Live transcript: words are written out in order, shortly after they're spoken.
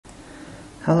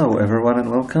Hello everyone and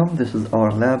welcome. This is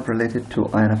our lab related to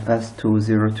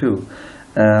INFS202,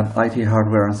 IT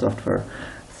hardware and software.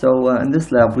 So in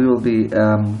this lab we will be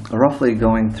roughly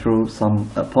going through some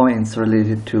points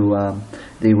related to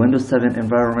the Windows 7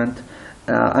 environment.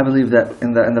 I believe that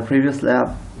in the previous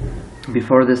lab,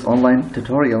 before this online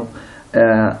tutorial,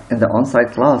 in the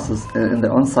on-site classes, in the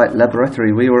on-site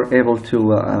laboratory, we were able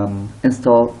to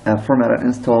format and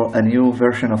install a new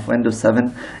version of Windows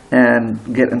 7 and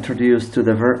get introduced to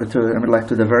the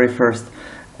very first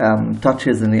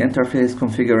touches in the interface,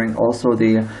 configuring also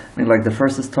the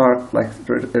first start,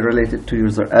 related to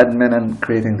user admin and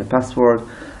creating the password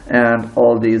and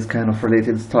all these kind of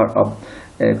related startup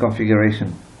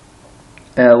configuration.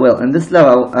 Well, in this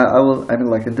lab,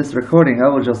 in this recording, I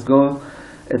will just go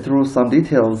through some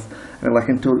details,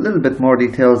 into a little bit more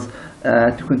details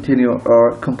to continue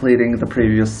or completing the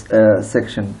previous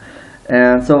section.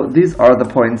 And so these are the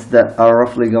points that are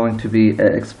roughly going to be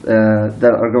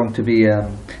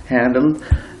handled.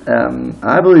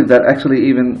 I believe that actually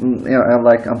even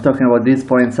I'm talking about these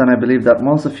points, and I believe that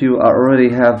most of you already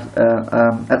have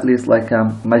at least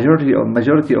majority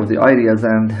of the ideas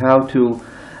and how to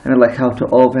how to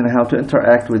open, how to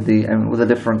interact with the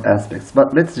different aspects.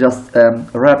 But let's just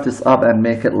wrap this up and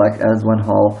make it as one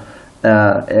whole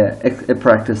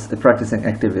practicing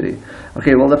activity.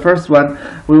 Okay, well, the first one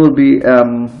we will be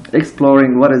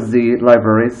exploring what is the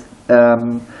libraries,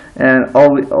 and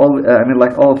all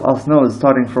of us know,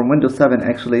 starting from Windows 7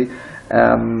 actually.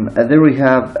 And there we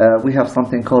have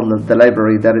something called the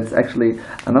library, that it's actually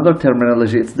another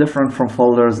terminology. It's different from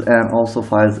folders and also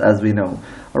files, as we know.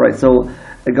 All right, so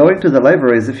going to the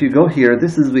libraries, if you go here,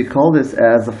 we call this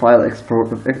as a file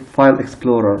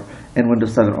explorer in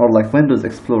Windows 7, or Windows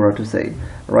Explorer to say,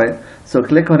 right? So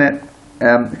click on it.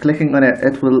 Clicking on it,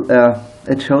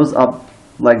 it shows up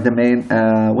the main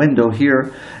window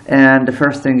here, and the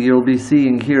first thing you'll be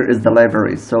seeing here is the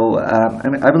library. So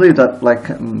I believe that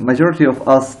majority of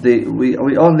us, we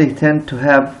only tend to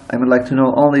have to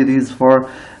know only these four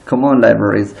common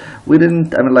libraries. We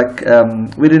didn't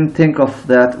we didn't think of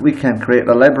that we can create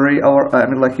a library, or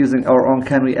using our own.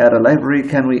 Can we add a library?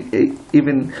 Can we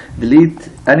even delete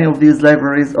any of these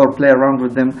libraries or play around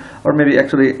with them? Or maybe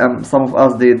actually some of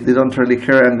us, they don't really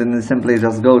care, and then they simply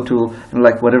just go to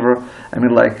whatever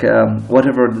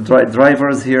whatever the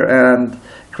drivers here and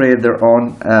create their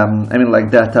own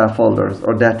data folders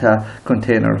or data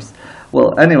containers.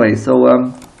 Well, anyway, so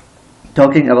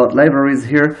talking about libraries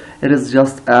here, it is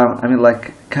just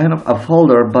kind of a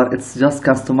folder, but it's just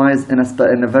customized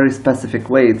in a very specific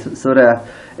way, so that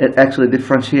it actually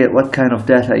differentiates what kind of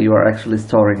data you are actually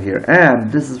storing here. And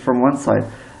this is from one side.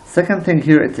 Second thing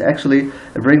here, it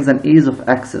brings an ease of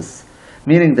access,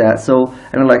 meaning that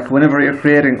whenever you're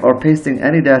creating or pasting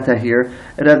any data here,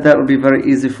 that will be very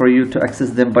easy for you to access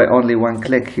them by only one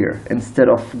click here, instead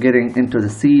of getting into the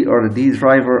C or the D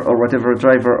driver or whatever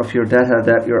driver of your data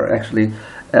that you're actually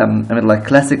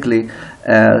classically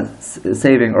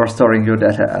saving or storing your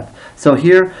data at. So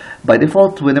here, by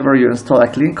default, whenever you install a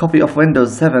clean copy of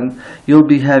Windows 7, you'll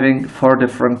be having four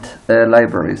different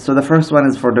libraries. So the first one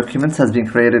is for documents, has been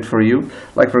created for you.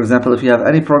 For example, if you have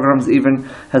any programs even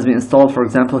has been installed. For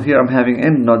example, here I'm having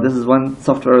EndNote. This is one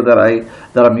software that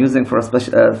I'm using for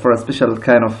a special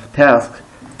kind of task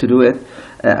to do it.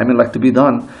 To be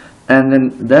done, and then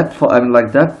that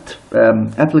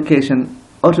application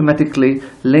automatically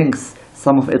links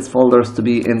some of its folders to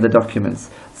be in the documents.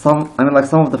 Some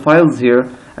of the files here,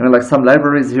 some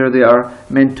libraries here, they are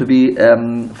meant to be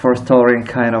for storing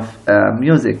kind of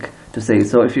music to say.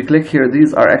 So if you click here,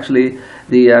 these are actually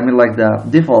the the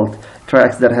default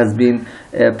tracks that has been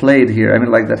played here.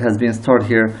 That has been stored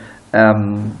here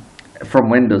from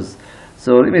Windows.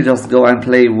 So let me just go and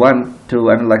play one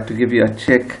to give you a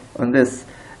check on this.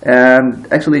 And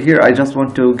actually here I just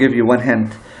want to give you one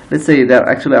hint. Let's say that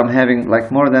actually I'm having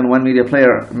more than one media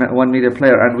player,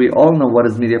 and we all know what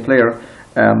is media player.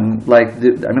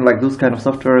 Those kind of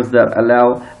softwares that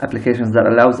allow applications that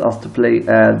allows us to play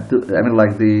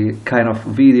the kind of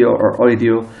video or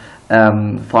audio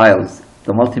files,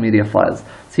 the multimedia files.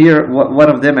 So here, one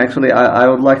of them actually I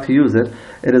would like to use it.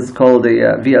 It is called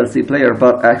the VLC player,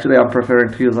 but actually I'm preferring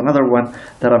to use another one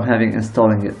that I'm having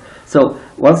installing it. So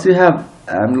once you have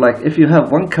if you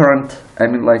have one current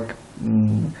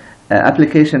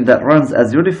application that runs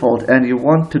as your default, and you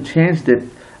want to change it,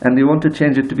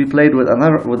 to be played with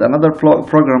another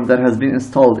program that has been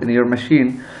installed in your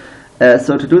machine.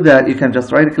 So to do that, you can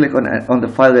just right click on the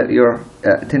file that you're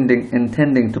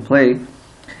intending to play,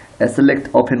 select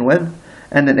open with,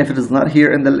 and then if it is not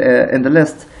here in the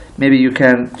list, maybe you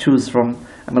can choose from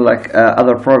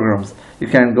other programs. you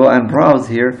can go and browse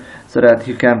here, so that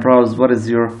you can browse what is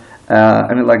your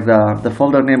like the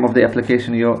folder name of the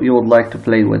application you would like to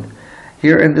play with.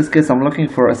 Here in this case, I'm looking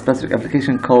for a specific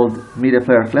application called Media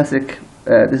Player Classic.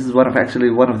 This is one of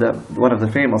the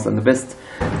famous and the best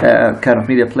kind of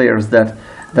media players that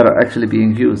are actually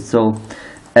being used. So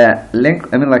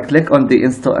click on the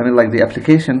install, the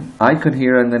application icon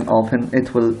here, and then open.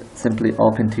 It will simply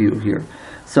open to you here.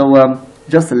 So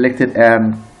just select it,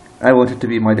 and I want it to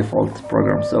be my default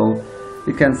program. So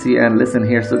you can see and listen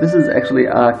here. So this is actually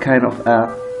a kind of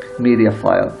a media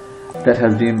file that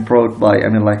has been brought by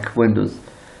Windows.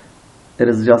 It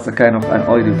is just a kind of an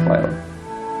audio file.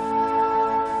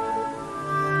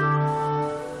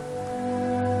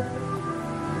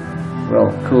 Well,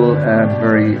 cool and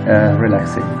very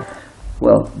relaxing.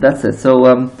 Well, that's it. So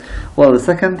well, the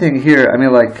second thing here,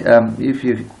 if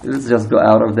you, let's just go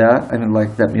out of that,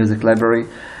 that music library.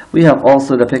 We have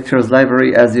also the pictures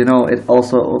library. As you know, it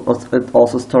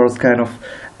also stores kind of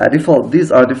default.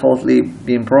 These are defaultly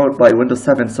being brought by Windows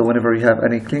 7. So whenever you have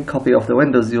any clean copy of the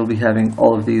Windows, you'll be having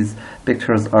all of these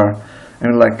pictures are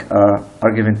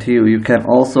given to you. You can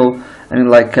also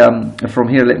from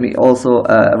here, let me also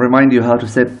remind you how to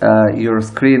set your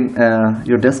screen,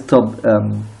 your desktop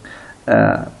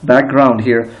background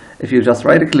here. If you just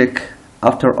right click,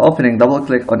 after opening, double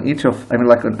click on each of,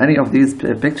 on any of these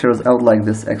pictures out like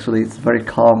this. Actually, it's very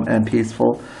calm and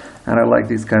peaceful, and I like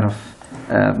these kind of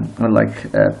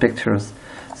pictures.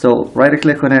 So right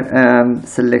click on it and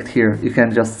select here. You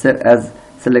can just set as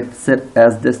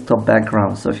desktop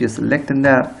background. So if you select in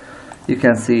that, you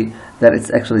can see that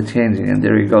it's actually changing, and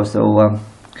there you go. So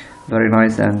very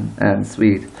nice and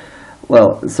sweet.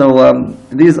 Well, so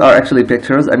these are actually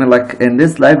pictures. In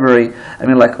this library,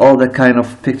 all the kind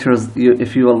of pictures.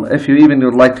 If you even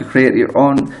would like to create your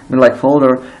own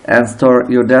folder and store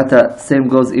your data. Same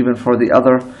goes even for the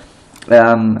other.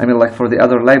 For the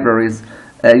other libraries,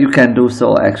 you can do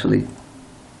so actually.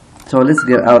 So let's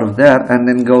get out of that and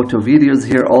then go to videos.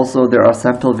 Here also there are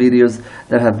sample videos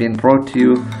that have been brought to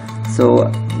you. So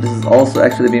this is also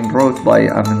actually being brought by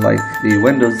the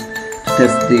Windows to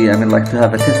test the to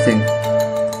have a testing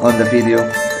on the video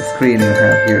screen you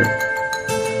have here.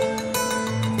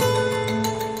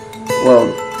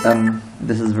 Well,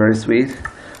 this is very sweet.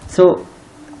 So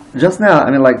just now,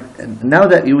 now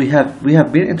that we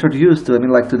have been introduced to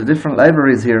to the different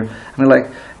libraries here.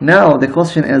 Now the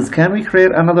question is, can we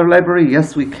create another library?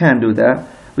 Yes, we can do that.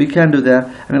 We can do that.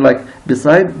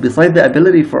 Beside the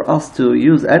ability for us to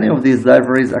use any of these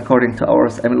libraries according to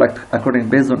ours,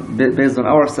 based on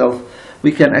ourselves,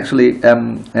 we can actually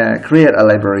create a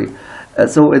library.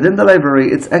 So within the library,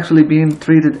 it's actually being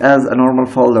treated as a normal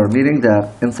folder, meaning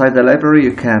that inside the library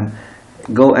you can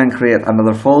go and create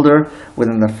another folder.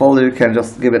 Within the folder, you can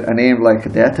just give it a name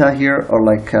like data here, or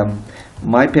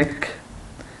my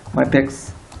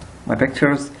pictures,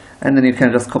 and then you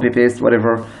can just copy paste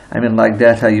whatever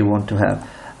data you want to have.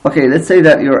 Okay, let's say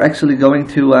that you're actually going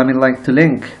to to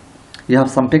link. You have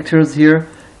some pictures here.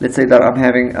 Let's say that I'm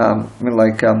having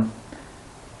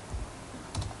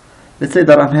let's say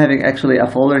that I'm having actually a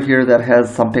folder here that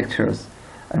has some pictures.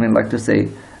 To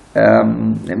say,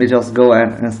 let me just go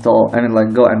and install,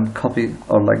 go and copy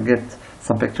or get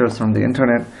some pictures from the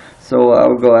internet. So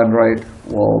I'll go and write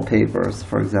wallpapers,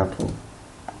 for example.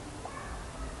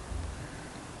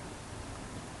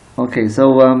 Okay,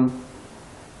 so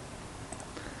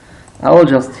I will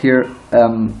just here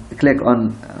click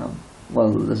on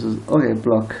well, this is okay,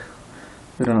 block.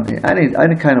 We don't know,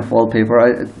 any kind of wallpaper.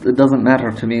 It doesn't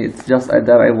matter to me. It's just that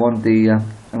I want the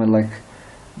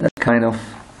that kind of.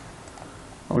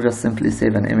 I'll just simply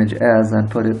save an image as and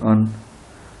put it on.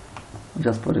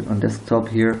 Just put it on desktop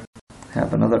here.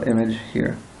 Have another image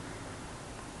here.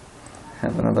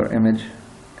 Have another image,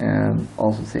 and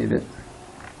also save it.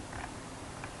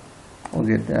 We'll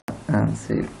get that and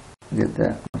save. Get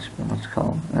that much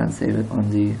calm and save it on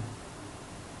the.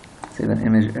 Save an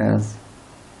image as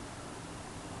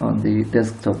on the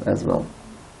desktop as well.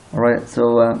 Alright,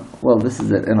 so well, this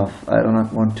is it enough. I do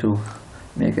not want to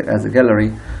make it as a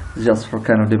gallery, just for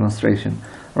kind of demonstration.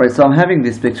 Alright, so I'm having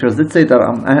these pictures. Let's say that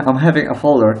I'm having a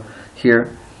folder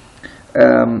here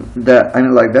that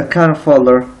that kind of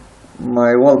folder,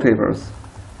 my wallpapers,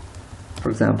 for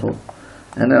example,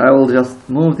 and then I will just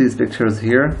move these pictures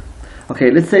here.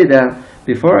 Okay, let's say that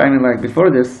before before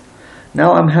this,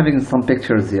 now I'm having some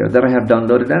pictures here that I have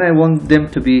downloaded, and I want them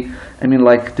to be,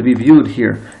 to be viewed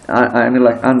here.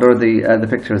 Under the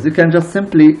pictures. You can just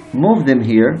simply move them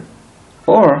here,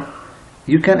 or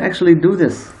you can actually do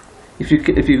this.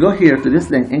 if you go here to this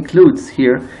link, includes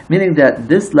here, meaning that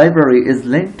this library is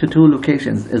linked to two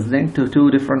locations, is linked to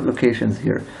two different locations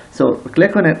here. So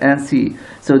click on it and see.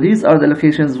 So these are the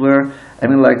locations where, I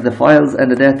mean, like the files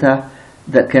and the data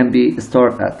that can be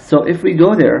stored at. So if we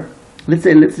go there,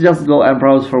 let's just go and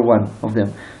browse for one of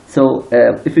them. So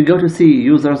if we go to see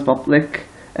users, public,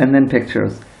 and then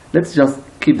pictures, let's just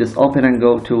keep this open and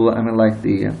go to, I mean, like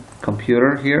the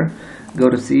computer here, go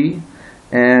to see,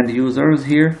 and users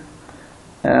here,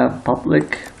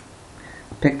 public,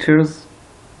 pictures,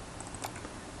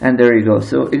 and there you go.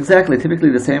 So exactly,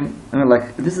 typically the same, I mean,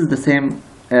 like this is the same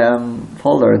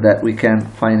folder that we can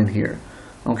find in here.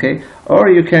 Okay, or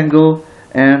you can go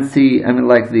and see, I mean,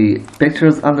 like the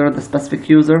pictures under the specific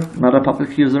user, not a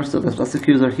public user. So the specific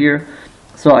user here,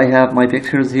 so I have my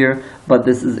pictures here, but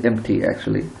this is empty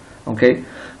actually. Okay,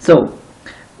 so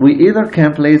we either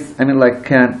can place, I mean, like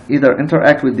can either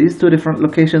interact with these two different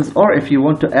locations, or if you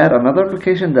want to add another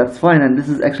location, that's fine. And this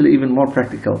is actually even more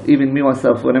practical. Even me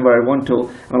myself, whenever I want to,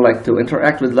 I mean, like to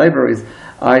interact with libraries,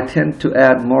 I tend to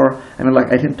add more, I mean,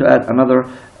 like I tend to add another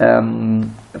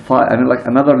file, I mean, like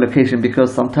another location,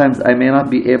 because sometimes I may not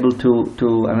be able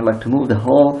to I mean, like to move the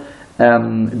whole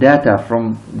data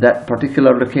from that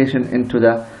particular location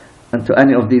into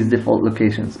any of these default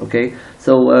locations. Okay,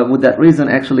 so with that reason,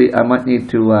 actually I might need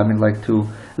to I mean, like to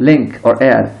link or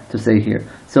add to say here.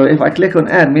 So if I click on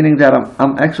add, meaning that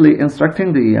I'm actually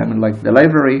instructing the, I mean, like the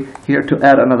library here to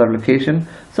add another location.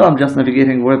 So I'm just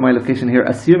navigating with my location here,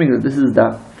 assuming that this is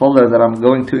the folder that I'm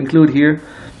going to include here.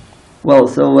 Well,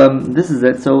 so this is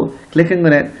it. So clicking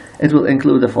on it, it will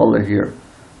include the folder here.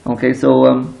 Okay,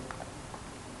 so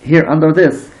here under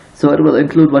this, so it will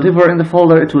include whatever in the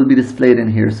folder, it will be displayed in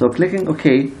here. So clicking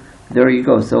OK, there you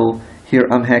go. So here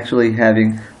I'm actually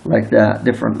having like the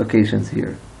different locations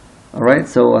here. Alright,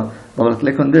 so double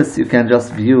click on this, you can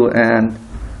just view and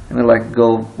I mean, like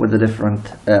go with the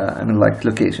different I mean, like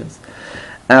locations.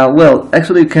 Well,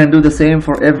 actually you can do the same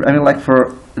for every, I mean, like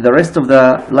for the rest of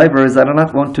the libraries. I do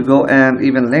not want to go and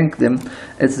even link them.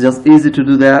 It's just easy to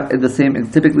do that in the same,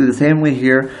 typically the same way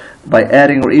here, by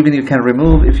adding, or even you can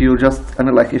remove if you just, I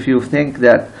mean, like if you think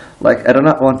that like I do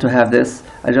not want to have this,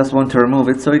 I just want to remove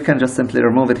it, so you can just simply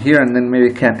remove it here, and then maybe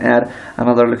you can add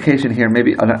another location here,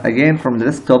 maybe again from the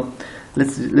desktop.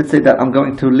 Let's say that I'm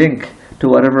going to link to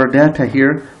whatever data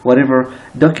here, whatever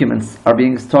documents are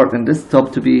being stored in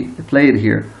desktop to be played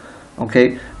here.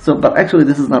 Okay, so but actually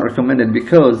this is not recommended,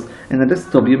 because in the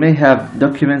desktop you may have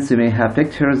documents, you may have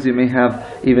pictures, you may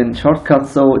have even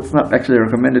shortcuts, so it's not actually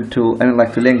recommended to, I mean,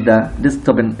 like to link the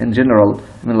desktop in general,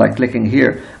 I mean, like clicking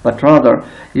here, but rather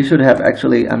you should have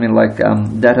actually, I mean, like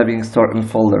data being stored in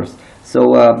folders. So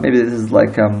maybe this is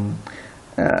like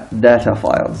data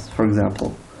files, for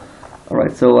example.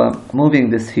 Alright, so moving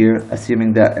this here,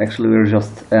 assuming that actually we're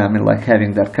just I mean, like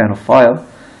having that kind of file,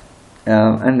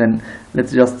 and then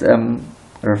let's just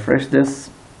refresh this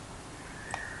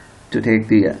to take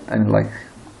the, I mean, like,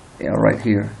 yeah, right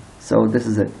here. So this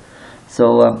is it.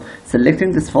 So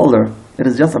selecting this folder, it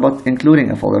is just about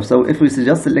including a folder. So if we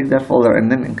just select that folder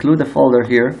and then include the folder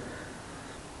here,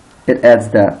 it adds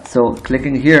that. So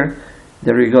clicking here,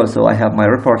 there you go. So I have my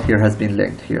report here has been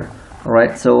linked here.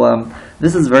 Alright, so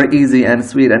this is very easy and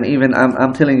sweet, and even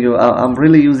I'm telling you, I'm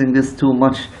really using this too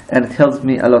much, and it helps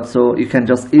me a lot. So you can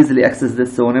just easily access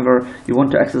this. So whenever you want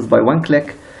to access by one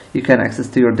click, you can access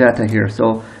to your data here.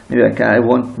 So maybe I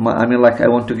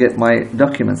want to get my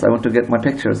documents, I want to get my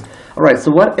pictures. Alright, so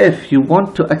what if you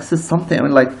want to access something, I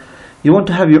mean, like you want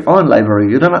to have your own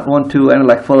library, you do not want to, I mean,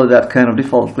 like follow that kind of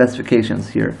default classifications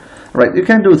here. Right, you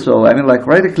can do so. I mean, like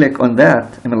right click on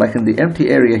that, I mean, like in the empty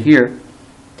area here,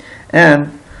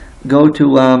 and go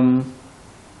to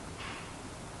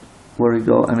where we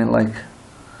go, I mean, like,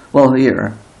 well,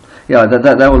 here, yeah,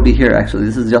 that will be here. Actually,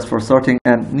 this is just for sorting,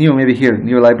 and new, maybe here,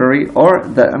 new library, or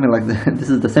that, I mean, like this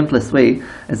is the simplest way.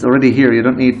 It's already here, you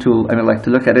don't need to, I mean, like to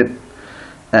look at it,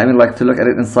 I mean, like to look at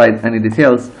it inside any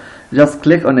details. Just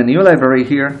click on a new library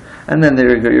here, and then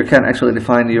there you go, you can actually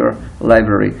define your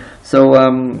library. So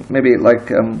maybe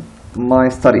like my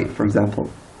study, for example.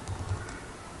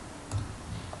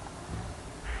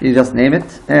 You just name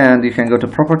it, and you can go to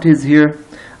properties here.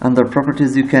 Under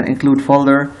properties, you can include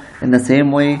folder in the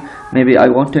same way. Maybe I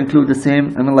want to include the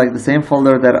same, I mean, like the same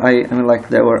folder that I mean, like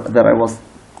that I was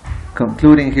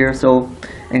concluding here. So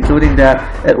including that,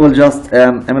 it will just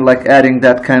I mean, like adding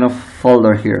that kind of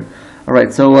folder here. All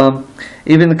right. So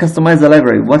even customize the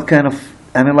library. What kind of,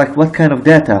 I mean, like what kind of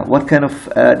data? What kind of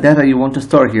data you want to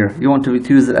store here? You want to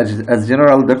use it as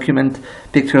general document,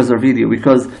 pictures, or video,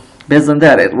 because based on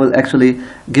that, it will actually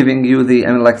giving you the,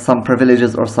 I mean, like some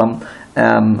privileges or some,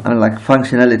 I mean, like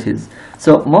functionalities.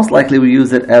 So most likely we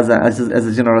use it as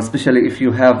a general, especially if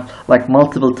you have like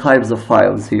multiple types of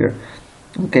files here.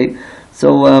 Okay,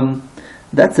 so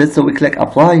that's it. So we click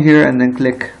apply here and then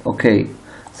click OK.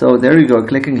 So there you go.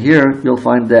 Clicking here, you'll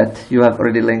find that you have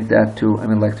already linked that to, I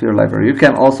mean, like to your library. You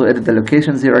can also edit the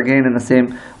locations here again in the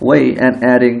same way and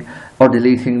adding or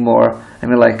deleting more, I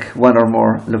mean, like one or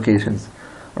more locations.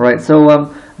 All right.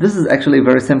 So this is actually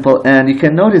very simple, and you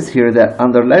can notice here that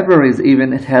under libraries,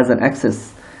 even it has an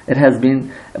access. It has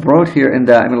been brought here in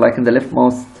the, I mean, like in the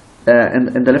leftmost,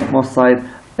 in the leftmost side,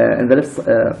 in the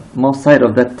leftmost side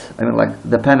of that, I mean, like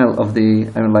the panel of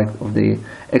the, I mean, like of the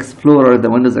Explorer,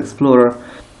 the Windows Explorer.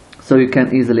 So you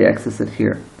can easily access it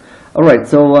here. All right.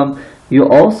 So you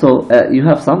also you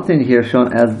have something here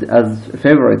shown as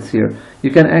favorites here.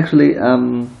 You can actually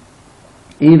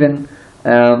even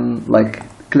like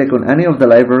click on any of the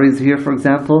libraries here, for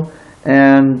example,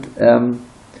 and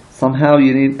somehow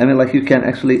you need, I mean, like you can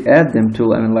actually add them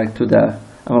to, I mean, like to the,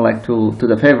 I mean, like to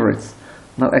the favorites,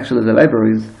 not actually the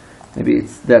libraries. Maybe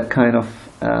it's that kind of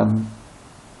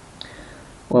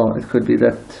well, it could be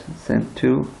that sent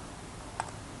to.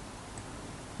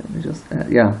 Let me just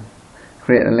yeah,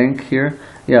 create a link here.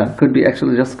 Yeah, could be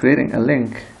actually just creating a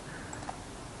link.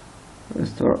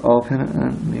 Restore, open a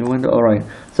new window. All right.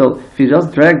 So if you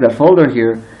just drag the folder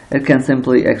here, it can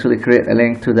simply actually create a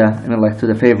link to the, I mean, like to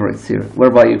the favorites here,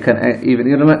 whereby you can even,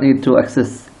 you do not need to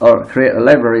access or create a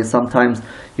library. Sometimes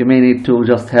you may need to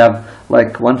just have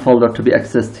like one folder to be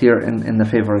accessed here in the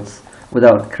favorites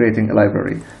without creating a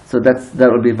library. So that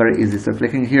will be very easy. So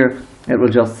clicking here, it will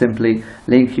just simply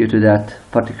link you to that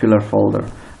particular folder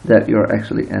that you're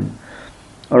actually in.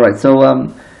 All right.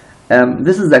 So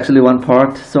this is actually one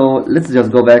part. So let's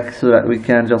just go back so that we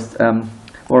can just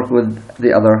work with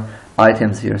the other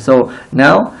items here. So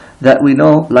now that we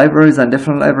know libraries and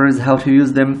different libraries, how to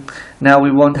use them, now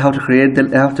we want how to create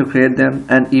them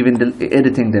and even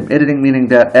editing them. Editing meaning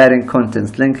that adding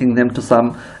contents, linking them to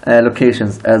some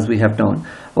locations, as we have known.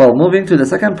 Well, moving to the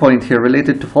second point here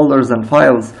related to folders and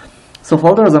files. So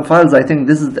folders and files, I think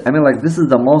this is, I mean, like this is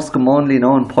the most commonly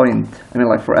known point. I mean,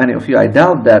 like for any of you, I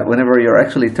doubt that whenever you're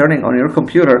actually turning on your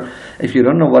computer, if you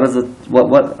don't know what is it,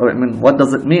 I mean, what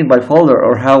does it mean by folder,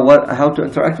 or how to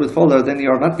interact with folder, then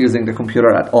you're not using the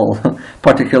computer at all.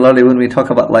 Particularly when we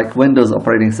talk about like Windows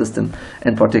operating system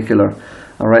in particular.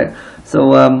 All right.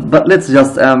 So, but let's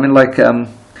just, I mean, like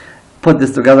put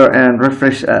this together and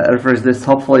refresh this.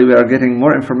 Hopefully, we are getting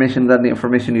more information than the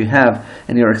information you have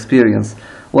in your experience.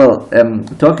 Well,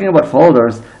 talking about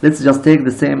folders, let's just take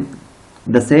the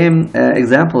same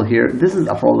example here. This is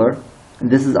a folder,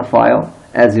 this is a file,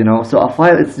 as you know. So a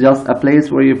file is just a place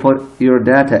where you put your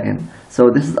data in. So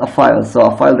this is a file, so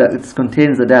a file that it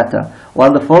contains the data.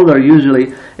 While the folder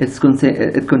usually it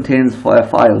contains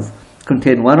files,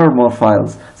 contain one or more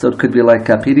files. So it could be like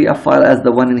a PDF file as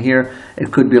the one in here.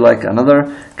 It could be like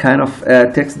another kind of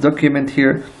text document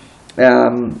here,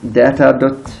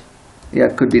 yeah,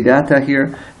 it could be data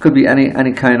here, could be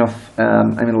any kind of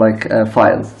I mean, like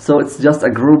files. So it's just a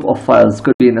group of files,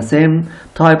 could be in the same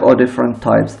type or different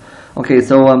types. Okay,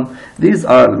 so these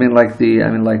are, I mean, like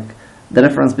the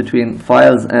difference between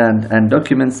files and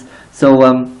documents. So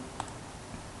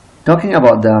talking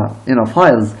about the, you know,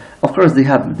 files, of course they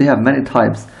have many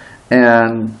types,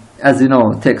 and as you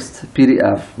know, text,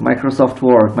 PDF, Microsoft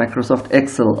Word, Microsoft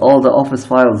Excel, all the Office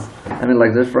files, I mean,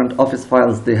 like different Office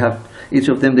files, they have, each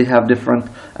of them, they have different,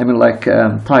 I mean, like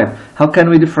type. How can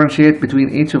we differentiate between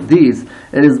each of these?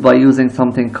 It is by using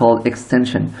something called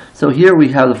extension. So here we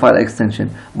have the file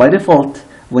extension. By default,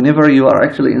 whenever you are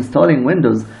actually installing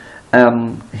Windows,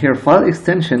 here file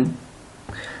extension.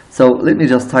 So let me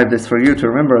just type this for you to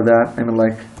remember that. I mean,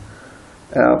 like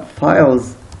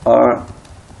files are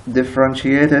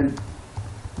differentiated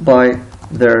by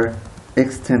their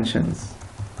extensions.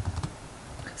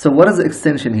 So what is the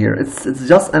extension here? It's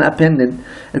just an appended.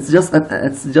 It's just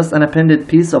an appended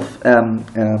piece of I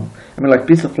mean, like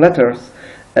piece of letters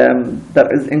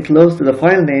that is enclosed to the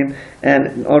file name, and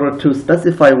in order to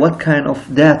specify what kind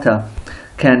of data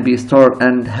can be stored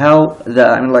and how the,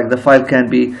 I mean, like the file can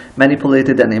be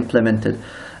manipulated and implemented.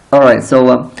 All right.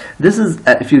 So this is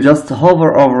if you just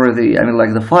hover over the, I mean,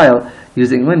 like the file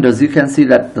using Windows, you can see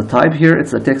that the type here,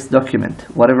 it's a text document.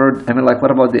 Whatever, I mean, like what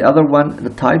about the other one?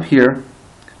 The type here.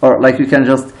 Or like you can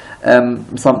just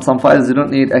some files you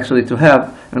don't need actually to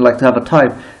have, I mean, like to have a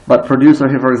type, but producer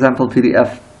here, for example,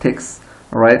 PDF text.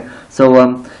 All right. So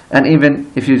and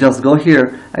even if you just go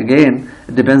here again,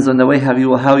 it depends on the way how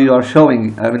you are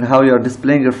showing, I mean how you are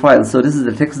displaying your file. So this is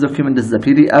the text document, this is a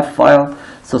PDF file,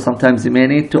 so sometimes you may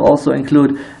need to also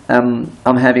include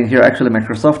I'm having here actually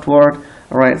Microsoft Word.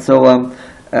 All right. So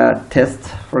test,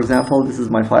 for example, this is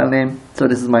my file name, so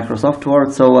this is Microsoft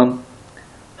Word. So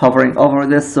hovering over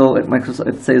this, so it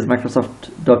says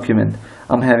Microsoft document.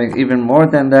 I'm having even more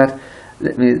than that.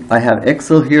 I have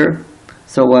Excel here,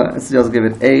 so let's just give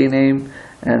it a name,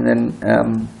 and then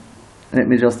let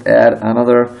me just add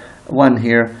another one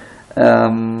here.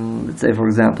 Let's say, for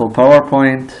example,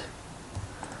 PowerPoint,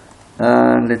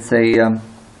 and let's say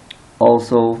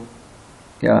also,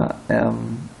 yeah,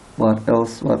 what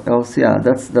else? Yeah,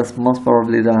 that's most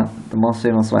probably the most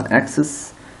famous one.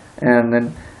 Access, and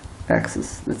then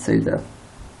Access. Let's say that.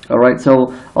 All right.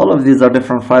 So all of these are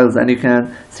different files, and you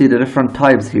can see the different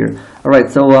types here. All right.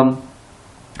 So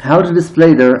how to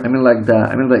display there?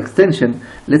 The extension.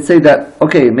 Let's say that,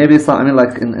 okay, maybe some,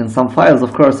 in some files,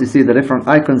 of course, you see the different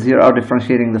icons here are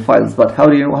differentiating the files. But how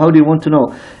do you want to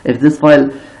know if this file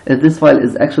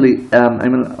is actually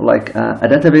a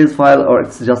database file, or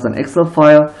it's just an Excel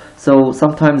file? So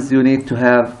sometimes you need to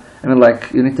have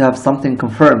something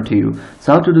confirmed to you.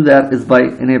 So how to do that is by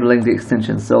enabling the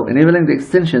extensions. So enabling the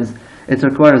extensions, it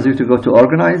requires you to go to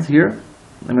Organize here.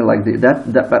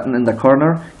 That button in the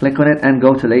corner, click on it and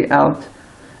go to Layout.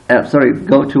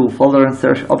 Go to Folder and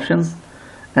Search Options,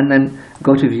 and then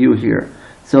go to View here.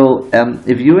 So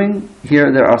viewing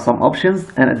here, there are some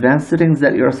options and advanced settings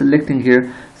that you are selecting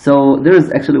here. So there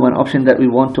is actually one option that we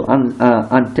want to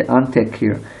untick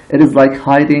here. It is like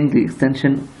hiding the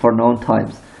extension for known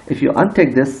types. If you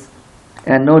untick this,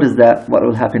 and notice that what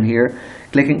will happen here,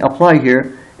 clicking Apply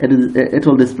here, it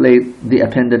will display the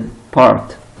appended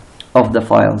part of the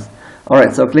files.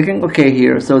 Alright, so clicking OK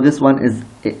here, so this one is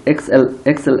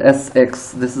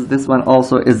XLSX, this one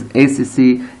also is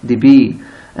ACCDB,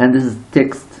 and this is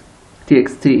text,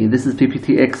 TXT, this is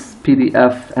PPTX,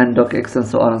 PDF, and DocX, and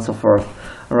so on and so forth.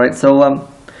 Alright, so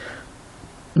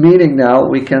meaning now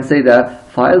we can say that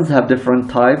files have different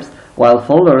types, while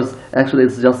folders, actually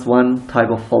it's just one type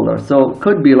of folder. So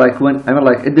could be like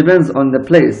it depends on the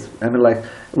place.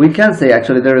 We can say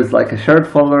actually there is like a shared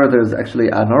folder, there's actually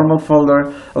a normal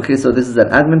folder. Okay, so this is an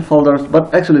admin folder,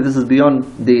 but actually this is beyond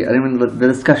the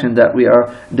discussion that we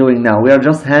are doing now. We are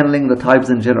just handling the types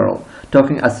in general,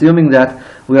 assuming that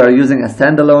we are using a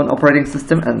standalone operating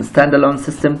system and a standalone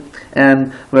system,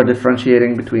 and we're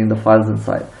differentiating between the files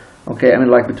inside. Okay,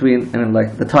 between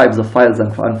the types of files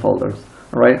and folders.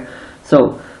 All right.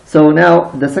 So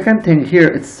now the second thing here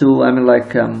is to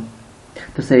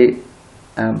to say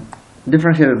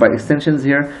differentiated by extensions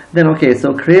here. Then okay,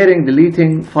 so creating,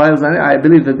 deleting files, and I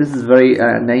believe that this is very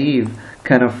naive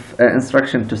kind of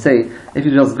instruction to say. If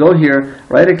you just go here,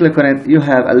 right click on it, you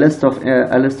have a list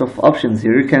of options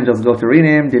here. You can just go to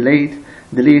rename,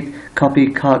 delete,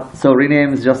 copy, cut. So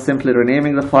rename is just simply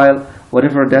renaming the file,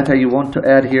 whatever data you want to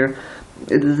add here.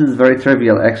 This is very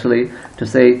trivial actually to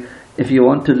say. If you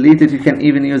want to delete it, you can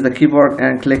even use the keyboard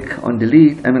and click on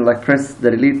delete. Press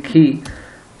the delete key,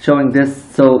 showing this.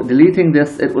 So deleting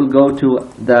this, it will go to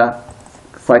the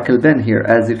cycle bin here,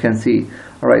 as you can see.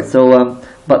 All right. So,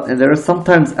 but there is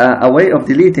sometimes a way of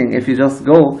deleting. If you just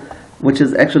go, which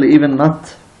is actually even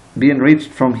not being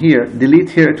reached from here, delete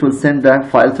here, it will send that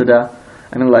file to the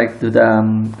to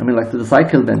the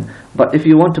cycle bin. But if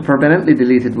you want to permanently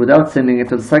delete it without sending it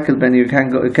to the cycle bin, you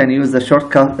can use the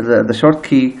shortcut, the short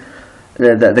key.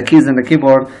 The keys in the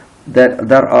keyboard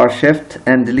that are Shift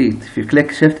and Delete. If you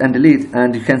click Shift and Delete,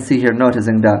 and you can see here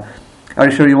noticing that. Are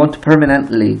you sure you want to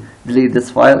permanently delete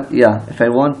this file? Yeah.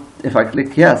 If I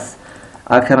click yes,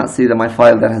 I cannot see my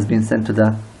file that has been sent to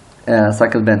the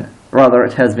cycle bin. Rather,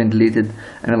 it has been deleted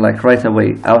right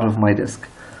away out of my disk.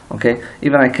 Okay.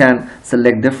 Even I can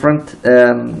select different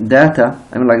data.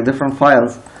 Different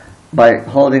files by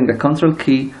holding the Control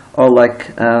key, or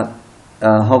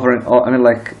hovering, or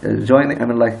joining,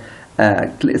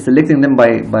 selecting them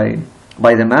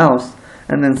by the mouse,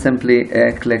 and then simply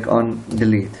click on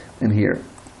delete in here.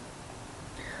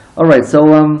 Alright, so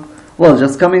well,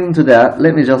 just coming to that,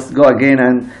 let me just go again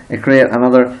and create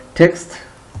another text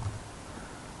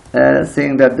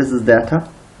saying that this is data,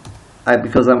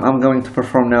 because I'm going to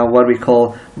perform now what we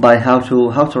call by how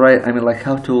to write,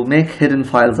 how to make hidden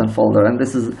files and folder, and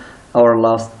this is our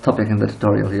last topic in the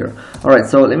tutorial here. Alright,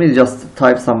 so let me just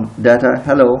type some data.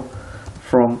 Hello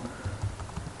from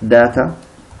data.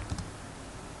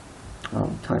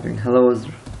 I'm typing hello is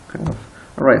kind of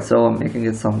alright, so I'm making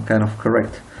it some kind of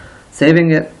correct.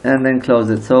 Saving it and then close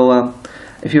it. So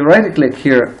if you right click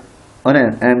here on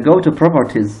it and go to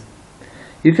properties,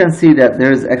 you can see that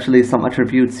there is actually some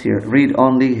attributes here: read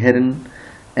only, hidden,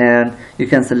 and you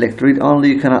can select read only.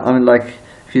 You cannot, I mean, like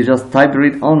if you just type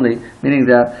read only, meaning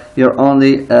that you're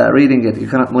only reading it, you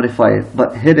cannot modify it.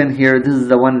 But hidden here, this is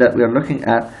the one that we are looking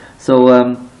at,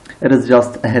 so it is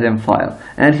just a hidden file.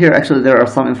 And here actually there are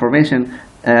some information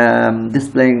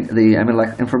displaying the, I mean,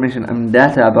 like information and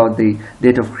data about the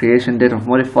date of creation, date of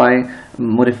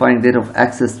modifying, date of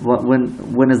access,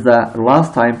 when is the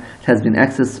last time it has been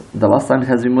accessed, the last time it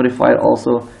has been modified,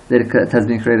 also that it has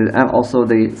been created, and also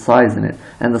the size in it,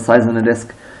 and the size on the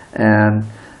disk, and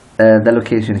the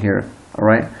location here. All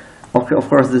right. Okay, of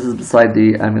course this is beside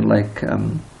the, I mean, like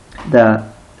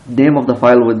the name of the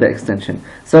file with the extension.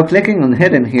 So clicking on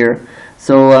hidden here,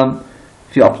 so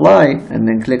if you apply and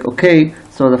then click OK,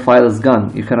 so the file is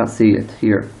gone. You cannot see it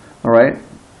here. All right.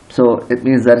 So it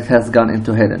means that it has gone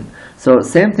into hidden. So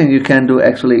same thing you can do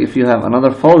actually if you have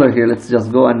another folder here. Let's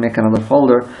just go and make another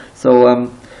folder. So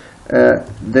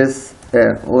this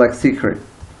like secret,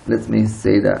 let me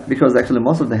say that, because actually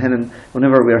most of the hidden,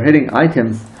 whenever we are hitting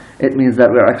items, it means that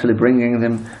we are actually bringing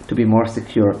them to be more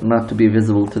secure, not to be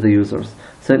visible to the users.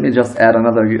 So let me just add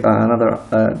another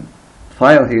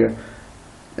file here,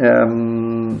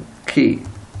 key,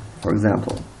 for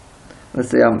example. Let's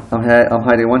say I'm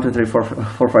hiding 1 2 3 4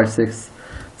 4 5 6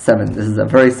 7. This is a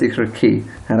very secret key,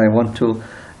 and I want to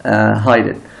hide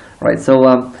it. Right.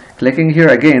 So clicking here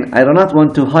again, I do not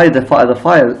want to hide the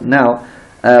file now,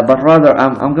 but rather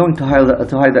I'm going to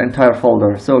hide the entire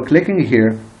folder. So clicking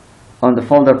here on the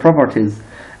folder properties,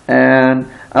 and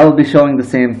I will be showing the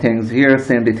same things here,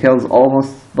 same details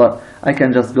almost, but I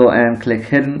can just go and click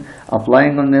hidden,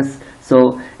 applying on this.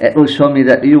 So it will show me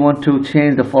that do you want to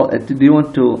change the do you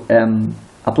want to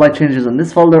apply changes on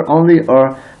this folder only,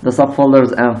 or the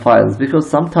subfolders and files? Because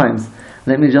sometimes,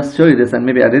 let me just show you this, and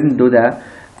maybe I didn't do that.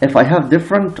 If I have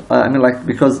different, I mean, like,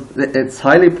 because it's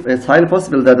highly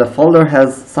possible that the folder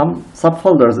has some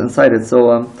subfolders inside it.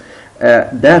 So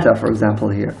data, for example,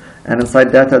 here, and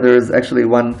inside data there is actually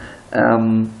one.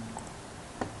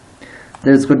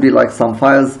 There could be like some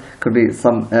files, could be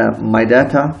some my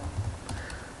data,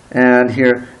 and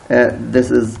here this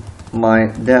is my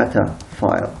data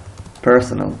file,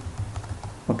 personal.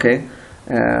 Okay,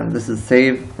 and this is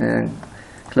save and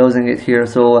closing it here.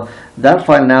 So that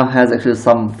file now has actually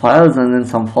some files and then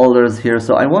some folders here.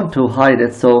 So I want to hide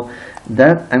it. So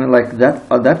that, I mean, like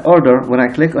that order, when I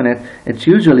click on it, it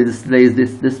usually displays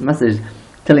this message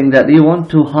telling that you want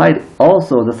to hide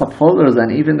also the subfolders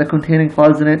and even the containing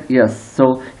files in it. Yes.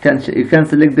 So you can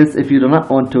select this if you do not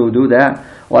want to do that,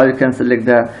 while you can select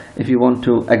that if you want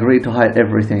to agree to hide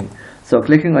everything. So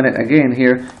clicking on it again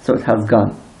here, so it has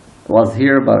gone. It was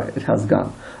here, but it has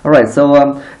gone. Alright,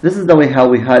 so this is the way how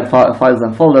we hide files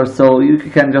and folders. So you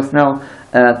can just now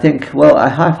think, well, I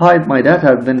have hide my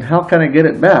data, then how can I get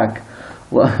it back?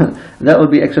 Well, that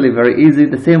would be actually very easy.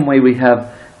 The same way we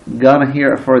have gone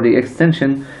here for the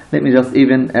extension. Let me just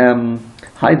even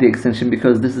hide the extension,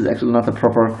 because this is actually not a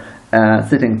proper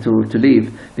setting to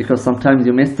leave, because sometimes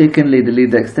you mistakenly delete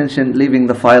the extension, leaving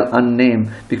the file unnamed,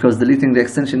 because deleting the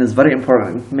extension is very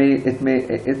important. It may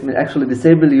actually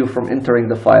disable you from entering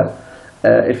the file.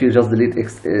 If you just delete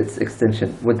its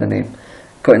extension with the name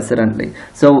coincidentally.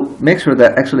 So make sure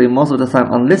that actually most of the time,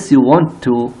 unless you want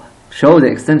to show the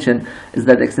extension, is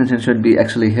that the extension should be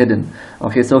actually hidden.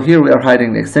 Okay, so here we are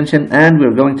hiding the extension, and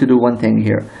we're going to do one thing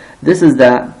here. This is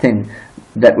the thing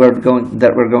that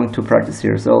we're going to practice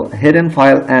here. So hidden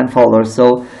file and folder.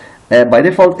 So by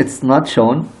default it's not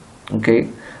shown, okay,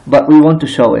 but we want to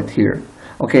show it here.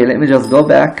 Okay, let me just go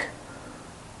back.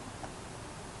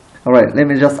 Alright, let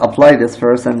me just apply this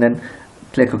first and then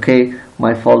click OK.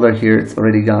 My folder here, it's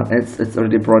already gone. It's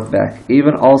already brought back.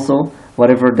 Even also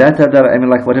whatever data that I mean,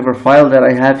 like whatever file that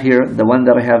I have here, the one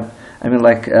that I have, I mean,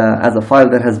 like as a file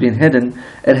that has been hidden,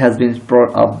 it has been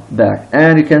brought up back,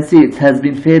 and you can see it has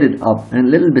been faded up and a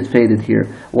little bit faded here.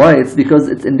 Why? It's because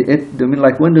it's I mean,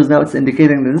 like Windows now, it's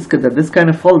indicating that this kind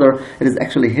of folder, it is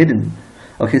actually hidden.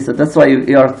 Okay, so that's why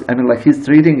you are, I mean, like he's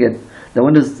treating it. The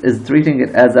Windows is treating it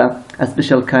as a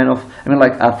special kind of, I mean,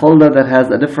 like a folder that has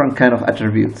a different kind of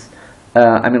attributes.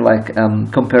 I mean, like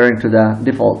comparing to the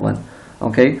default one.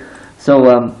 Okay,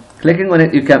 so clicking on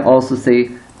it, you can also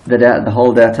see the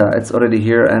whole data. It's already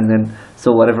here, and then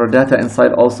so whatever data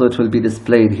inside also, it will be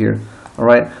displayed here. All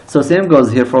right. So same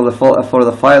goes here for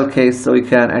the file case. So you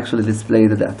can actually display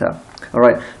the data.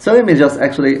 Alright, so let me just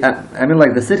actually, I mean,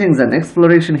 like the settings and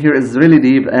exploration here is really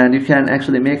deep, and you can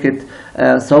actually make it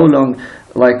so long,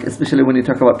 like especially when you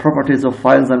talk about properties of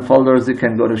files and folders. You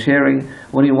can go to sharing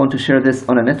when you want to share this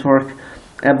on a network,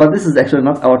 but this is actually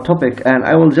not our topic, and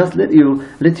I will just let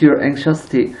your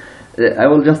anxiety I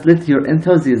will just let your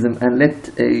enthusiasm and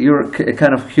let your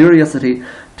kind of curiosity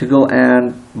to go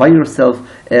and by yourself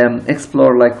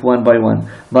explore like one by one.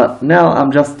 But now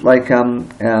I'm just like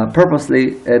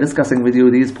purposely discussing with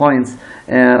you these points,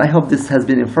 and I hope this has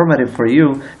been informative for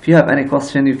you. If you have any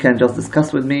question, you can just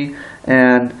discuss with me,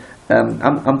 and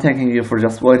I'm thanking you for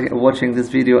just watching this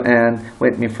video and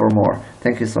wait me for more.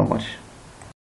 Thank you so much.